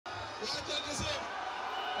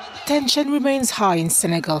Tension remains high in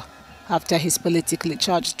Senegal after his politically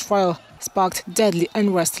charged trial sparked deadly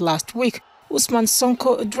unrest last week. Ousmane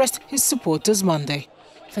Sonko addressed his supporters Monday.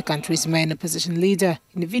 The country's main opposition leader,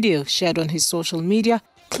 in a video shared on his social media,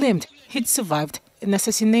 claimed he'd survived an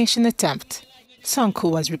assassination attempt.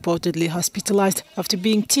 Sonko was reportedly hospitalized after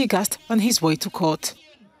being tear-gassed on his way to court.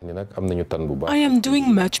 I am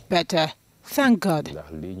doing much better, thank God.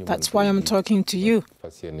 That's why I'm talking to you.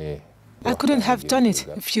 I couldn't have done it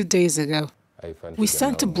a few days ago. We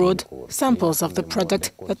sent abroad samples of the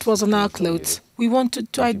product that was on our clothes. We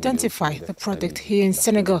wanted to identify the product here in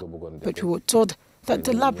Senegal, but we were told that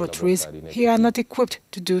the laboratories here are not equipped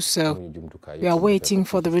to do so. We are waiting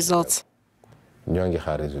for the results.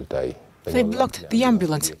 They blocked the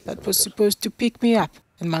ambulance that was supposed to pick me up,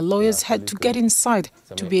 and my lawyers had to get inside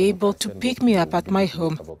to be able to pick me up at my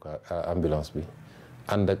home.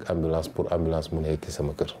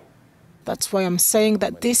 That's why I'm saying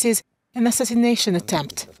that this is an assassination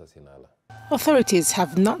attempt. Authorities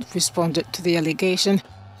have not responded to the allegation.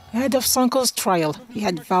 Ahead of Sonko's trial, he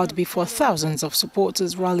had vowed before thousands of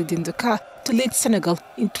supporters rallied in Dakar to lead Senegal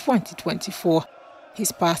in 2024.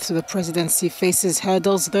 His path to the presidency faces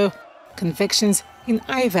hurdles, though. Convictions in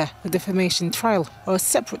either a defamation trial or a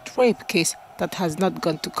separate rape case that has not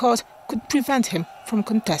gone to court could prevent him from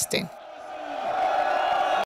contesting.